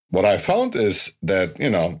what I found is that,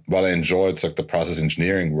 while I enjoyed like the process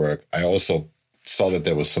engineering work, I also saw that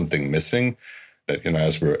there was something missing. That,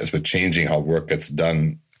 as we're changing how work gets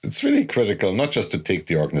done, it's really critical not just to take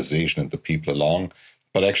the organization and the people along,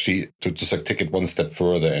 but actually to just like take it one step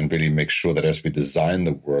further and really make sure that as we design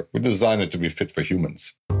the work, we design it to be fit for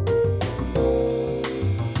humans.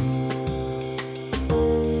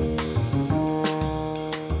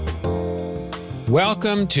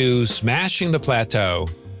 Welcome to Smashing the Plateau.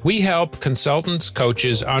 We help consultants,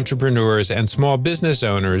 coaches, entrepreneurs, and small business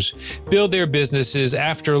owners build their businesses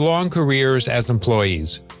after long careers as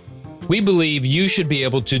employees. We believe you should be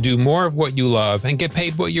able to do more of what you love and get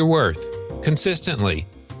paid what you're worth, consistently.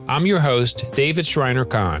 I'm your host, David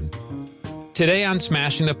Schreiner-Kahn. Today on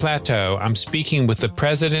Smashing the Plateau, I'm speaking with the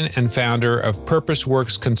president and founder of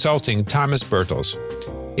PurposeWorks Consulting, Thomas Bertels.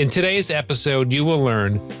 In today's episode, you will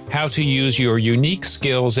learn how to use your unique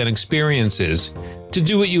skills and experiences to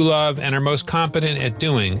do what you love and are most competent at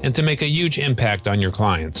doing and to make a huge impact on your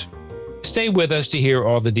clients. Stay with us to hear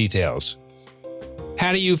all the details.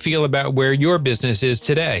 How do you feel about where your business is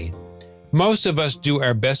today? Most of us do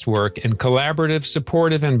our best work in collaborative,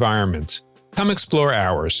 supportive environments. Come explore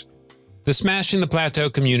ours. The Smashing the Plateau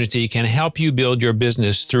community can help you build your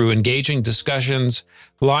business through engaging discussions,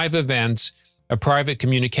 live events, a private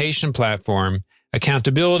communication platform,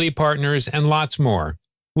 accountability partners, and lots more.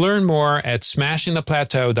 Learn more at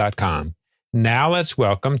smashingtheplateau.com. Now let's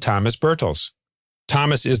welcome Thomas Bertels.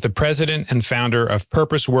 Thomas is the president and founder of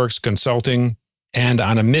PurposeWorks Consulting and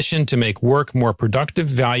on a mission to make work more productive,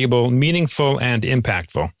 valuable, meaningful, and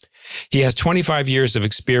impactful. He has 25 years of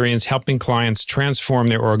experience helping clients transform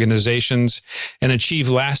their organizations and achieve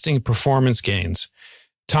lasting performance gains.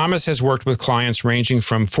 Thomas has worked with clients ranging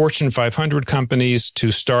from Fortune 500 companies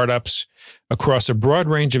to startups across a broad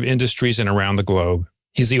range of industries and around the globe.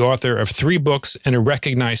 He's the author of 3 books and a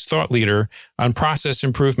recognized thought leader on process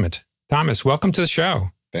improvement. Thomas, welcome to the show.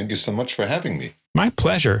 Thank you so much for having me. My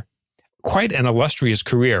pleasure. Quite an illustrious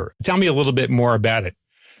career. Tell me a little bit more about it.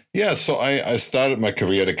 Yeah, so I started my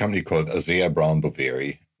career at a company called Asea Brown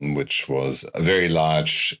Boveri, which was a very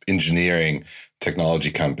large engineering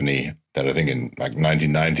technology company that I think in like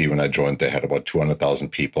 1990 when I joined, they had about 200,000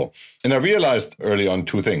 people. And I realized early on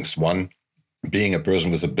 2 things. One, being a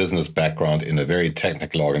person with a business background in a very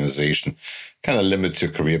technical organization kind of limits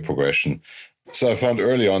your career progression. So I found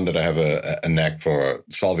early on that I have a knack for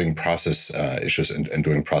solving process issues and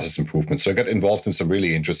doing process improvement. So I got involved in some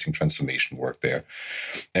really interesting transformation work there.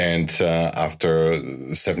 And after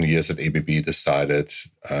 7 years at ABB, decided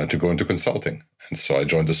to go into consulting. And so I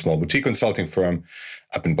joined a small boutique consulting firm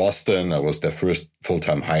up in Boston. I was their first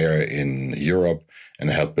full-time hire in Europe, and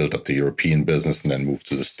I helped build up the European business and then moved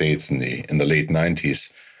to the States in the late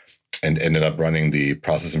 90s and ended up running the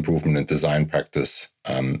process improvement and design practice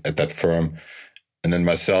at that firm. And then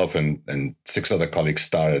myself and 6 other colleagues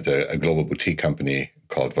started a global boutique company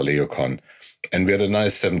called ValeoCon. And we had a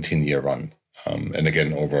nice 17-year run. And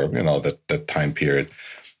again, over that time period,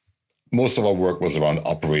 most of our work was around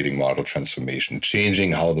operating model transformation,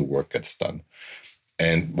 changing how the work gets done.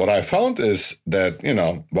 And what I found is that,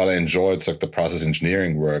 while I enjoyed like the process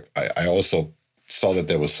engineering work, I also saw that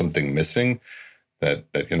there was something missing. That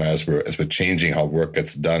as we're changing how work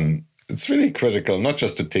gets done, it's really critical not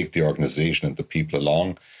just to take the organization and the people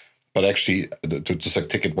along, but actually to just like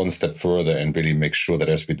take it one step further and really make sure that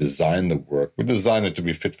as we design the work, we design it to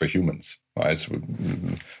be fit for humans, right? So we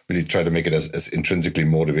really try to make it as intrinsically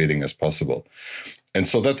motivating as possible. And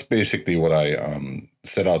so that's basically what I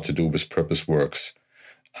set out to do with PurposeWorks,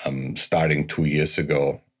 starting 2 years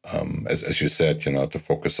ago. As you said, to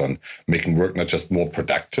focus on making work not just more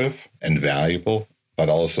productive and valuable, but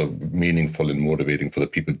also meaningful and motivating for the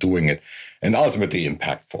people doing it, and ultimately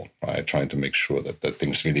impactful, right? Trying to make sure that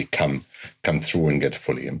things really come through and get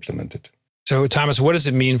fully implemented. So, Thomas, what does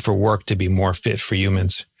it mean for work to be more fit for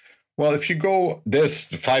humans? Well, if you go, there's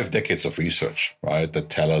 5 decades of research, right, that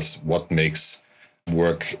tell us what makes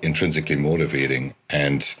work intrinsically motivating.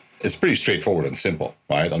 And it's pretty straightforward and simple,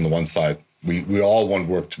 right? On the one side, we all want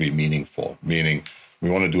work to be meaningful, meaning we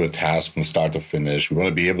want to do a task from start to finish. We want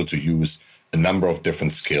to be able to use a number of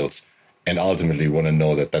different skills and ultimately want to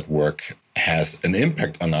know that work has an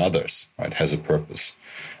impact on others, right? Has a purpose.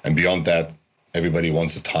 And beyond that, everybody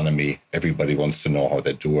wants autonomy. Everybody wants to know how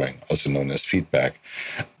they're doing, also known as feedback.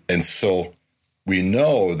 And so we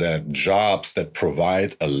know that jobs that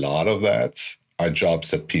provide a lot of that are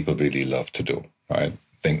jobs that people really love to do, right?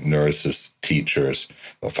 Think nurses, teachers,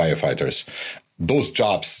 or firefighters. Those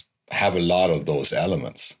jobs have a lot of those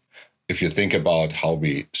elements. If you think about how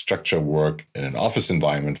we structure work in an office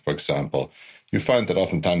environment, for example, you find that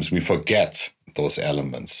oftentimes we forget those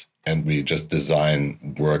elements and we just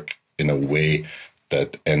design work in a way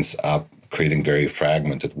that ends up creating very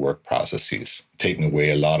fragmented work processes, taking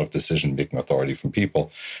away a lot of decision-making authority from people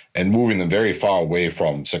and moving them very far away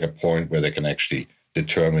from a point where they can actually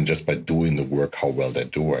determine just by doing the work how well they're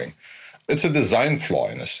doing. It's a design flaw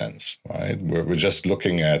in a sense, right? We're just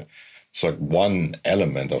looking at one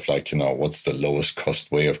element of what's the lowest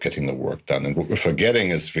cost way of getting the work done. And what we're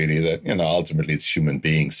forgetting is really that, ultimately it's human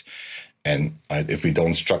beings. And if we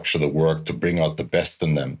don't structure the work to bring out the best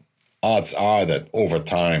in them, odds are that over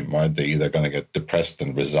time, right, they're either going to get depressed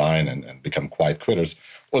and resign and become quiet quitters,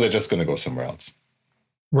 or they're just going to go somewhere else.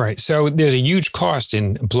 Right. So there's a huge cost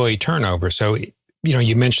in employee turnover. So,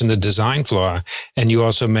 you mentioned the design flaw, and you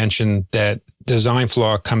also mentioned that design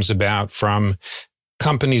flaw comes about from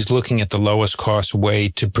companies looking at the lowest cost way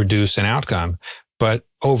to produce an outcome. But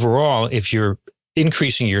overall, if you're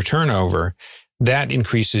increasing your turnover, that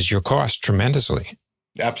increases your cost tremendously.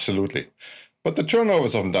 Absolutely. But the turnover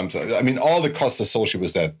is oftentimes, all the costs associated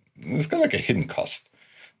with that, it's kind of like a hidden cost,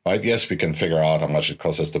 right? Yes, we can figure out how much it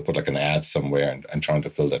costs us to put an ad somewhere and trying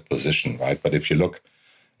to fill that position, right? But if you look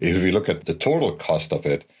at the total cost of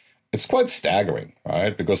it, it's quite staggering,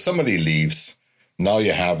 right? Because somebody leaves, now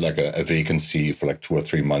you have a vacancy for 2 or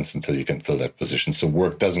 3 months until you can fill that position. So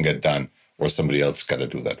work doesn't get done, or somebody else got to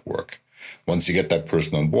do that work. Once you get that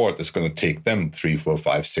person on board, it's going to take them 3, 4,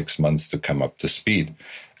 5, 6 months to come up to speed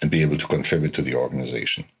and be able to contribute to the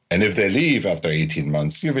organization. And if they leave after 18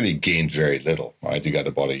 months, you really gained very little, right? You got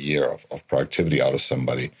about a year of productivity out of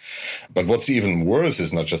somebody. But what's even worse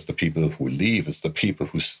is not just the people who leave, it's the people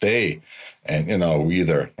who stay and,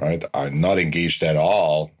 either, right, are not engaged at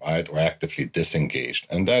all, right, or actively disengaged.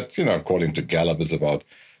 And that, according to Gallup, is about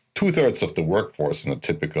 2/3 of the workforce in a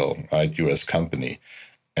typical, right, U.S. company.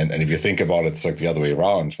 And if you think about it, it's the other way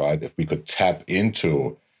around, right? If we could tap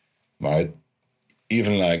into, right,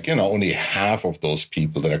 even only half of those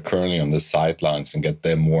people that are currently on the sidelines and get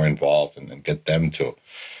them more involved and get them to,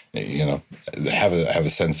 have a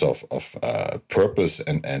sense of purpose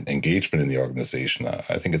and engagement in the organization,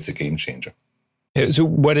 I think it's a game changer. So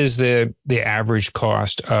what is the average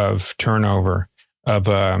cost of turnover of,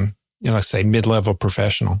 let's say, mid-level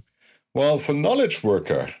professional? Well, for knowledge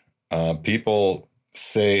worker, people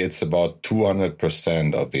say it's about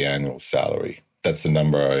 200% of the annual salary. That's the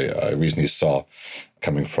number I recently saw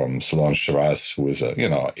coming from Solange Shiraz, who is a,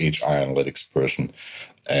 HR analytics person.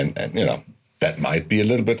 And that might be a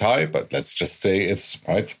little bit high, but let's just say it's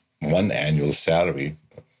right, one annual salary.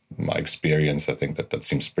 My experience, I think that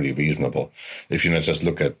seems pretty reasonable. If you not just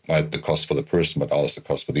look at the cost for the person, but also the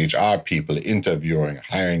cost for the HR people, interviewing,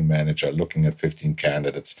 hiring manager, looking at 15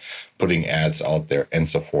 candidates, putting ads out there, and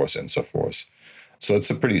so forth and so forth. So it's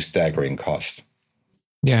a pretty staggering cost.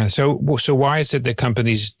 Yeah. So why is it that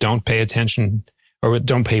companies don't pay attention or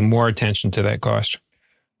don't pay more attention to that cost?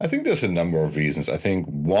 I think there's a number of reasons. I think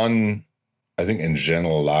in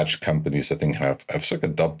general, large companies, have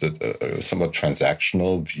adopted a somewhat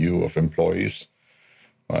transactional view of employees.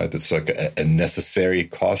 Right? It's a necessary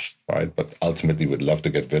cost, right? But ultimately would love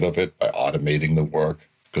to get rid of it by automating the work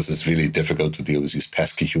because it's really difficult to deal with these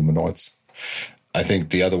pesky humanoids. I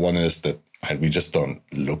think the other one is that we just don't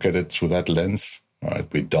look at it through that lens. Right?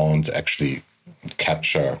 We don't actually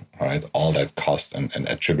capture, right, all that cost and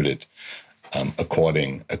attribute it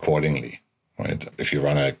accordingly. Right? If you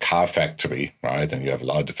run a car factory, right, and you have a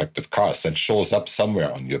lot of defective cars, that shows up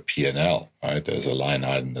somewhere on your P&L. Right? There's a line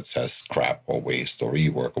item that says scrap or waste or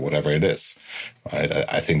rework or whatever it is. Right?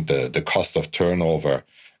 I think the cost of turnover,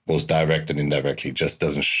 both direct and indirectly, just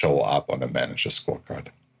doesn't show up on a manager scorecard.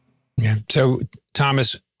 Yeah. So,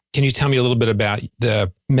 Thomas, can you tell me a little bit about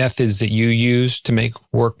the methods that you use to make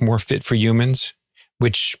work more fit for humans,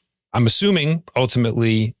 which I'm assuming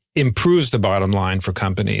ultimately improves the bottom line for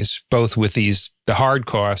companies, both with the hard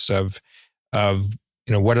costs of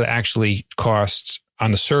what it actually costs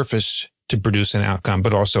on the surface to produce an outcome,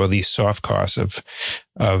 but also these soft costs of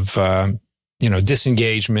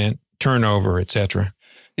disengagement, turnover, et cetera.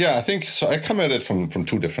 Yeah, I think so. I come at it from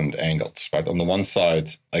two different angles, right? On the one side,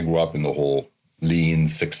 I grew up in the whole Lean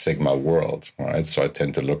Six Sigma world, right? So I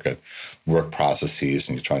tend to look at work processes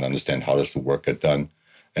and you try to understand how does the work get done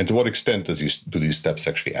and to what extent do these steps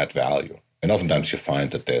actually add value. And oftentimes you find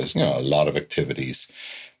that there's a lot of activities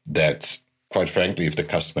that, quite frankly, if the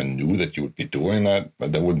customer knew that you would be doing that,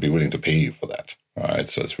 they wouldn't be willing to pay you for that, right?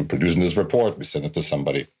 So as we're producing this report, we send it to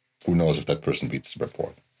somebody. Who knows if that person reads the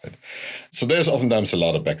report? Right? So there's oftentimes a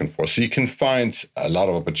lot of back and forth. So you can find a lot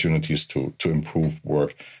of opportunities to improve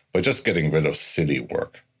work by just getting rid of silly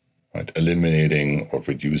work. right? Eliminating or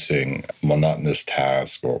reducing monotonous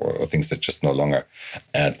tasks or things that just no longer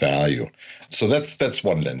add value. So that's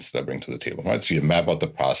one lens that I bring to the table, right? So you map out the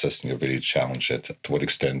process and you really challenge it. To what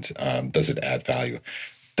extent does it add value?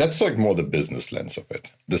 That's like more the business lens of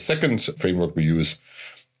it. The second framework we use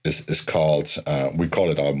is called, we call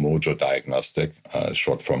it our Mojo Diagnostic,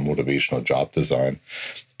 short for motivational job design.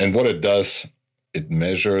 And what it does, it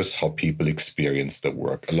measures how people experience the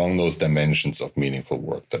work along those dimensions of meaningful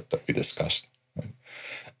work that we discussed. Right?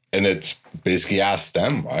 And it basically asks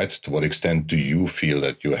them, right, to what extent do you feel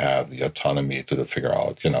that you have the autonomy to figure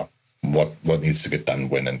out, what needs to get done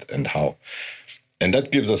when and how. And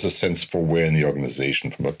that gives us a sense for where in the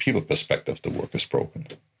organization, from a people perspective, the work is broken.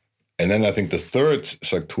 And then I think the third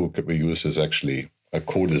toolkit we use is actually a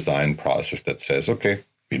co-design process that says, okay,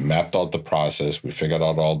 we mapped out the process, we figured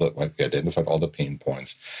out we identified all the pain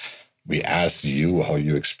points. We asked you how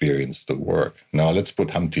you experienced the work. Now let's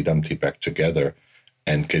put Humpty Dumpty back together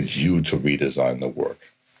and get you to redesign the work.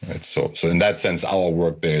 Right? So in that sense, our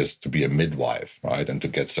work there is to be a midwife, right? And to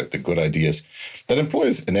get the good ideas that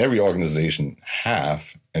employees in every organization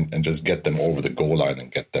have and just get them over the goal line and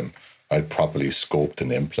get them properly scoped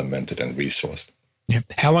and implemented and resourced. Yeah.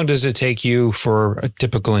 How long does it take you for a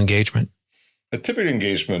typical engagement? A typical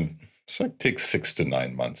engagement takes 6 to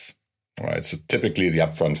 9 months, right? So typically the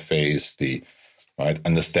upfront phase,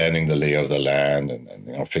 understanding the lay of the land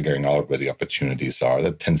and figuring out where the opportunities are,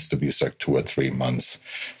 that tends to be 2 or 3 months.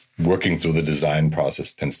 Working through the design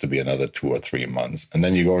process tends to be another 2 or 3 months. And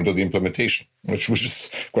then you go into the implementation, which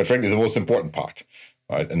is, quite frankly, the most important part.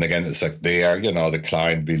 Right. And again, it's the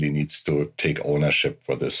client really needs to take ownership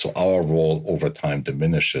for this. So our role over time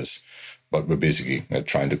diminishes, but we're basically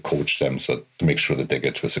trying to coach them to make sure that they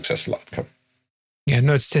get to a successful outcome. Yeah,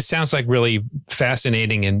 no, it sounds like really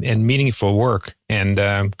fascinating and meaningful work. And,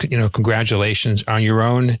 congratulations on your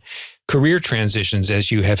own career transitions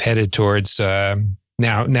as you have headed towards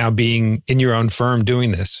now being in your own firm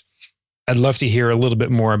doing this. I'd love to hear a little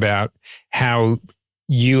bit more about how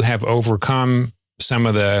you have overcome some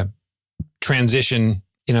of the transition,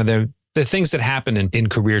 the things that happen in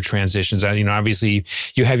career transitions. Obviously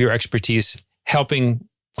you have your expertise helping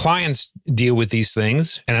clients deal with these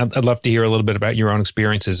things. And I'd love to hear a little bit about your own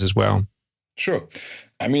experiences as well. Sure.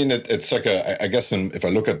 I mean, it's I guess if I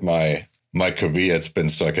look at my career, it's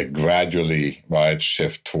been a gradually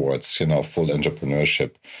shift towards, full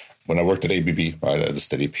entrepreneurship. When I worked at ABB, I had a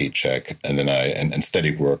steady paycheck and then and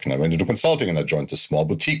steady work. And I went into consulting and I joined a small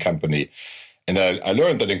boutique company. And I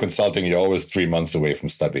learned that in consulting, you're always 3 months away from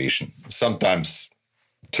starvation, sometimes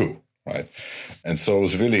 2, right? And so it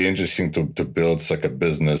was really interesting to build a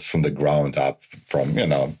business from the ground up, from,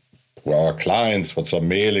 who are our clients, what's our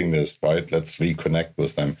mailing list, right? Let's reconnect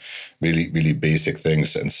with them, really, really basic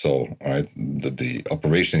things. And so, right, the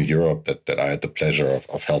operation in Europe that I had the pleasure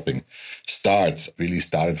of helping start really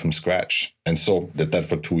started from scratch. And so did that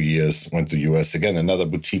for 2 years, went to the US again, another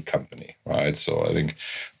boutique company, right? So I think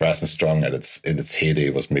Brass & Strong in its heyday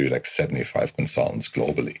was maybe 75 consultants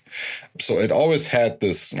globally. So it always had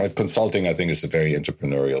this, consulting, I think, is a very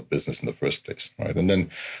entrepreneurial business in the first place, right? And then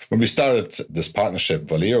when we started this partnership,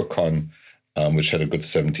 ValeoCon, which had a good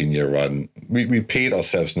 17-year run, we paid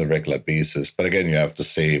ourselves on a regular basis. But again, you have the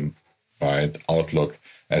same outlook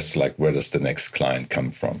as where does the next client come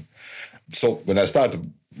from? So when I started to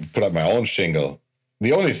put up my own shingle,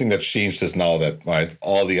 the only thing that changed is now that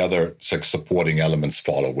all the other supporting elements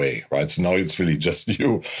fall away, right? So now it's really just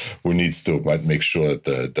you who needs to make sure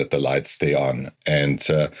that the lights stay on. And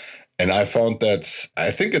I found that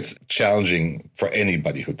I think it's challenging for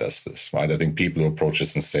anybody who does this, right? I think people who approach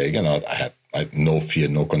this and say, I had no fear,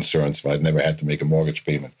 no concerns, right? Never had to make a mortgage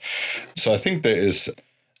payment. So I think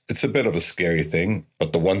it's a bit of a scary thing.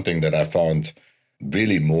 But the one thing that I found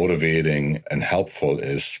really motivating and helpful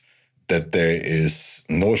is that there is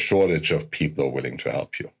no shortage of people willing to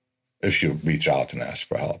help you if you reach out and ask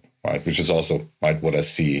for help, right? Which is also what I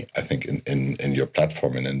see, I think, in your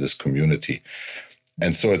platform and in this community.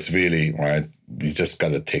 And so it's really, you just got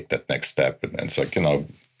to take that next step. And it's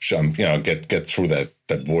get through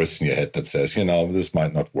that voice in your head that says, this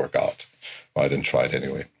might not work out, right? And try it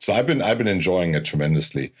anyway. So I've been enjoying it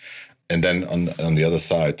tremendously. And then on the other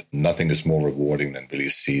side, nothing is more rewarding than really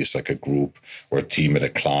see a group or a team at a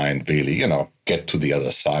client really, get to the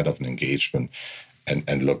other side of an engagement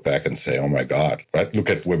and look back and say, oh my God, right? Look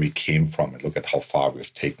at where we came from and look at how far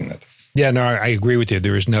we've taken it. Yeah, no, I agree with you.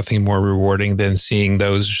 There is nothing more rewarding than seeing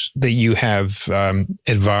those that you have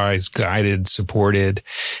advised, guided, supported,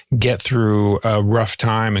 get through a rough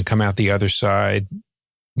time and come out the other side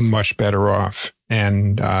much better off.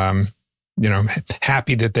 And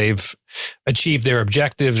happy that they've achieved their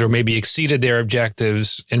objectives or maybe exceeded their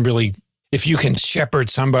objectives. And really, if you can shepherd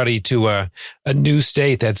somebody to a new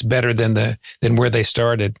state that's better than where they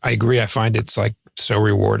started, I agree. I find it's like so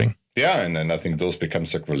rewarding. Yeah, and then I think those become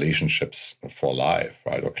like relationships for life,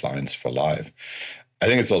 right? Or clients for life. I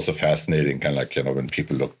think it's also fascinating, kind of like, when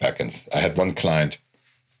people look back. And I had one client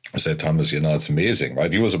who said, Thomas, it's amazing,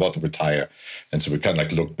 right? He was about to retire. And so we kind of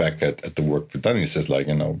like looked back at the work we've done. He says, like,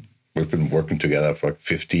 we've been working together for like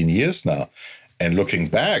 15 years now. And looking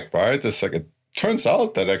back, right, it's like, it turns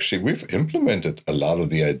out that actually we've implemented a lot of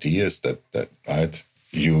the ideas that right,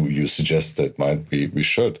 you suggested, right, we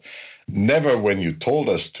should. Never when you told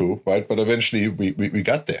us to, right? But eventually we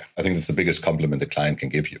got there. I think that's the biggest compliment a client can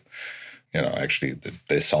give you. Actually,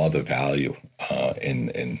 they saw the value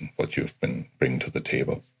in what you've been bringing to the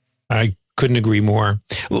table. I couldn't agree more.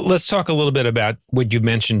 Let's talk a little bit about what you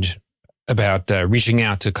mentioned about reaching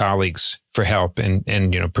out to colleagues for help and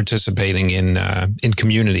participating in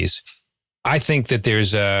communities. I think that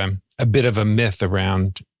there's a bit of a myth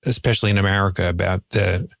around, especially in America, about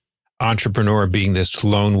the entrepreneur being this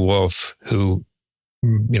lone wolf who,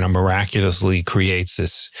 miraculously creates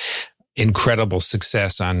this incredible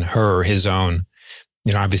success on her or his own.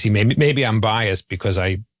 Obviously, maybe I'm biased because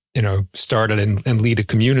I, started and lead a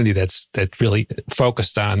community that's really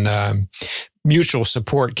focused on mutual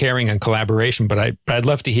support, caring, and collaboration. But I'd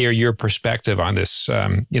love to hear your perspective on this,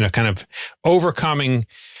 kind of overcoming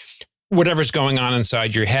whatever's going on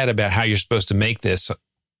inside your head about how you're supposed to make this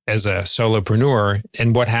as a solopreneur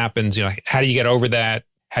and what happens, how do you get over that?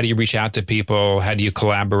 How do you reach out to people? How do you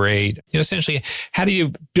collaborate? Essentially, how do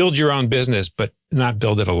you build your own business, but not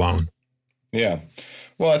build it alone? Yeah.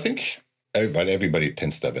 Well, I think everybody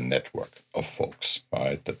tends to have a network of folks,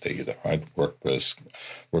 right, that they either worked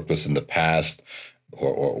with in the past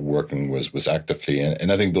or working was actively.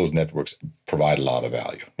 And I think those networks provide a lot of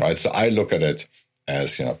value, right? So I look at it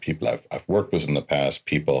as, people I've worked with in the past,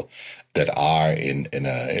 people that are in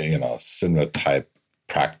a similar type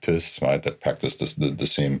practice, right? That practice the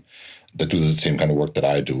same, that do the same kind of work that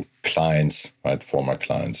I do, clients, right? Former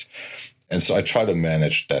clients. And so I try to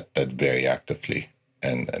manage that very actively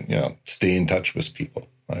and stay in touch with people,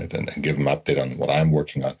 right? And give them an update on what I'm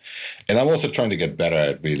working on. And I'm also trying to get better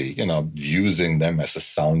at really, using them as a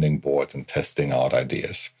sounding board and testing out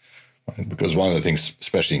ideas. Right? Because one of the things,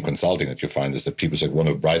 especially in consulting, that you find is that people want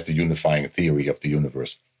to write the unifying theory of the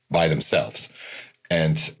universe by themselves.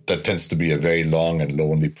 And that tends to be a very long and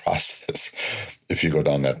lonely process if you go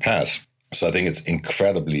down that path. So I think it's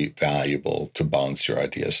incredibly valuable to bounce your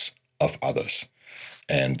ideas off others.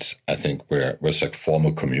 And I think where like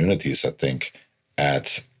formal communities, I think, add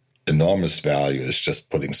enormous value is just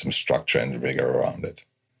putting some structure and rigor around it.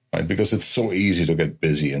 Right? Because it's so easy to get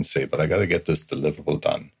busy and say, but I got to get this deliverable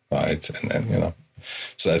done. Right. And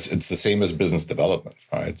so it's the same as business development,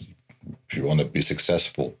 right? If you want to be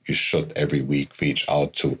successful, you should every week reach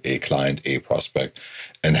out to a client, a prospect,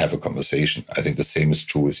 and have a conversation. I think the same is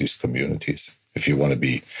true with these communities. If you want to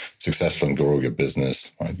be successful and grow your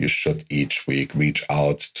business, right, you should each week reach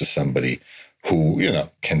out to somebody who,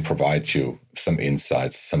 can provide you some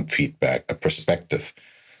insights, some feedback, a perspective.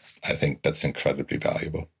 I think that's incredibly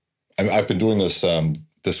valuable. I've been doing this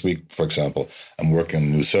this week, for example. I'm working on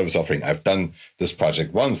a new service offering. I've done this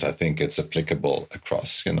project once. I think it's applicable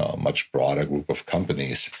across, a much broader group of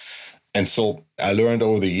companies. And so I learned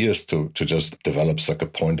over the years to just develop like a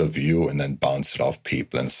point of view and then bounce it off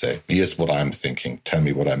people and say, here's what I'm thinking. Tell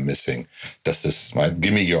me what I'm missing. Does this, right?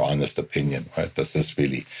 Give me your honest opinion, right? Does this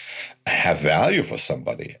really have value for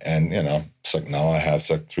somebody? And, it's like now I have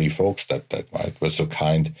like 3 folks that right, were so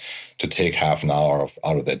kind to take half an hour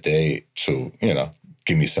out of their day to,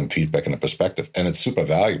 give me some feedback and a perspective. And it's super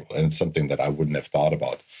valuable. And it's something that I wouldn't have thought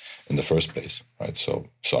about in the first place, right? So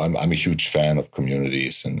I'm a huge fan of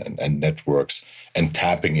communities and networks and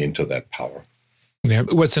tapping into that power. Yeah.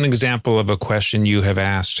 What's an example of a question you have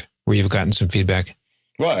asked where you've gotten some feedback?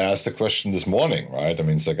 Well, I asked a question this morning, right? I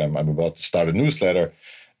mean, it's like I'm about to start a newsletter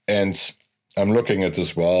and I'm looking at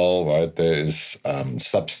this, right? There is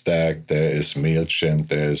Substack, there is MailChimp,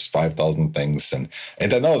 there's 5,000 things. And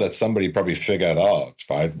I know that somebody probably figured out,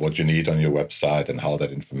 right, what you need on your website and how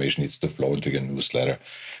that information needs to flow into your newsletter,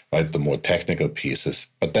 right? The more technical pieces.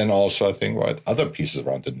 But then also, I think, right, other pieces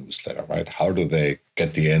around the newsletter, right? How do they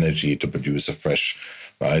get the energy to produce a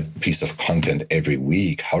fresh, right, piece of content every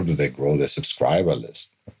week? How do they grow their subscriber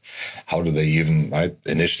list? How do they even, right,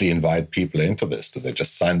 initially invite people into this? Do they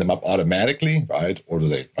just sign them up automatically, right? Or do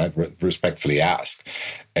they, right, respectfully ask?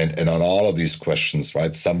 And on all of these questions,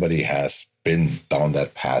 right, somebody has been down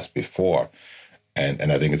that path before.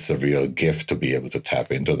 And I think it's a real gift to be able to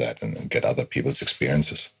tap into that and get other people's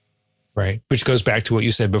experiences. Right. Which goes back to what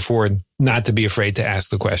you said before, not to be afraid to ask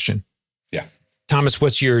the question. Yeah. Thomas,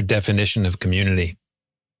 what's your definition of community?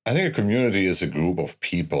 I think a community is a group of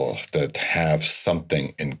people that have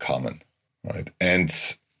something in common, right? And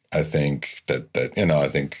I think that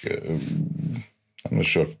I'm not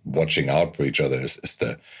sure if watching out for each other is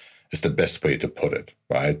the best way to put it,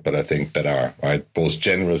 right? But I think that are both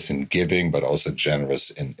generous in giving, but also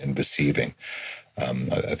generous in receiving.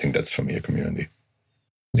 I think that's for me a community.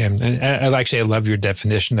 Yeah, and I love your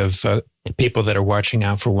definition of people that are watching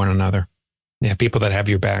out for one another. Yeah, people that have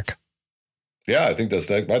your back. Yeah, I think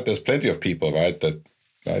there's plenty of people, right, that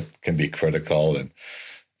can be critical and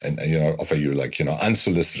offer you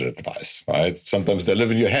unsolicited advice, right? Sometimes they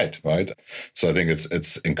live in your head, right? So I think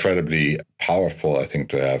it's incredibly powerful, I think,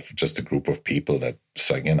 to have just a group of people that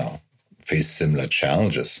face similar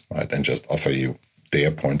challenges, right? And just offer you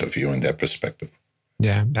their point of view and their perspective.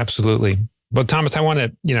 Yeah, absolutely. Well, Thomas, I want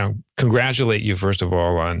to, congratulate you, first of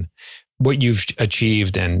all, on what you've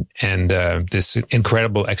achieved and this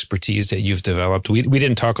incredible expertise that you've developed. We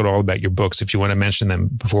didn't talk at all about your books. If you want to mention them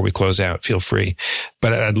before we close out, feel free.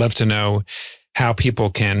 But I'd love to know how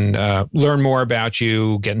people can learn more about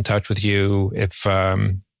you, get in touch with you, if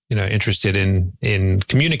interested in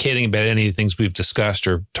communicating about any of the things we've discussed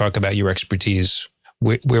or talk about your expertise.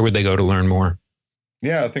 Where would they go to learn more?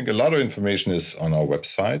 Yeah, I think a lot of information is on our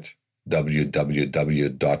website,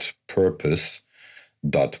 www.purpose.works,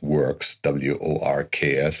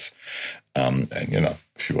 WORKS. And,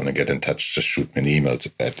 if you want to get in touch, just shoot me an email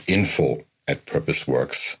at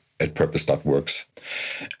info@purpose.works.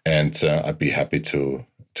 And I'd be happy to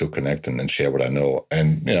connect and share what I know.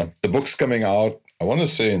 And, the book's coming out, I want to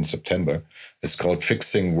say in September. It's called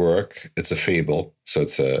Fixing Work. It's a fable. So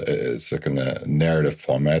it's like a narrative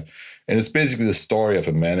format. And it's basically the story of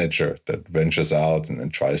a manager that ventures out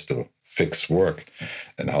and tries to fix work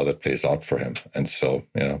and how that plays out for him. And so,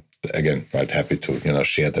 again, happy to,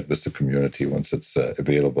 share that with the community once it's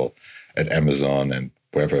available at Amazon and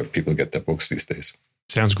wherever people get their books these days.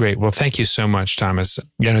 Sounds great. Well, thank you so much, Thomas.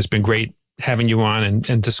 It's been great having you on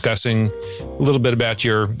and discussing a little bit about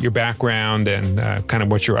your background and kind of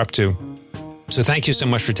what you're up to. So thank you so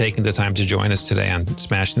much for taking the time to join us today on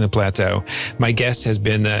Smashing the Plateau. My guest has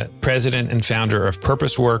been the president and founder of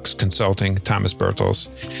PurposeWorks Consulting, Thomas Bertels.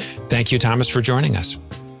 Thank you, Thomas, for joining us.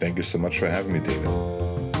 Thank you so much for having me, David.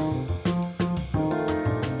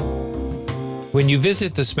 When you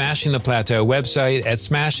visit the Smashing the Plateau website at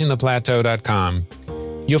smashingtheplateau.com,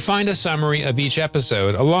 you'll find a summary of each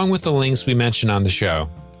episode along with the links we mentioned on the show.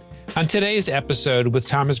 On today's episode with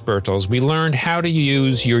Thomas Bertels, we learned how to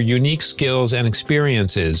use your unique skills and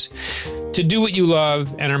experiences to do what you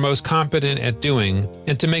love and are most competent at doing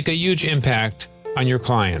and to make a huge impact on your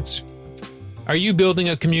clients. Are you building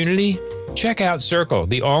a community? Check out Circle,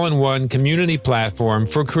 the all-in-one community platform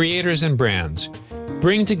for creators and brands.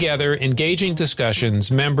 Bring together engaging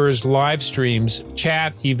discussions, members, live streams,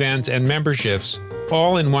 chat, events, and memberships,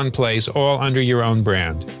 all in one place, all under your own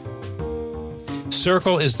brand.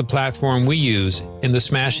 Circle is the platform we use in the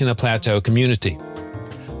Smashing the Plateau community.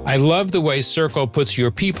 I love the way Circle puts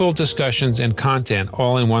your people, discussions, and content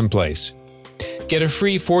all in one place. Get a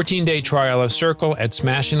free 14-day trial of Circle at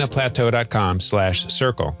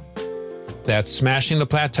smashingtheplateau.com/circle. That's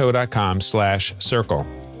smashingtheplateau.com/circle.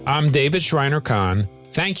 I'm David Shriner-Cahn.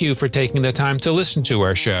 Thank you for taking the time to listen to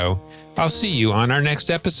our show. I'll see you on our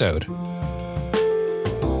next episode.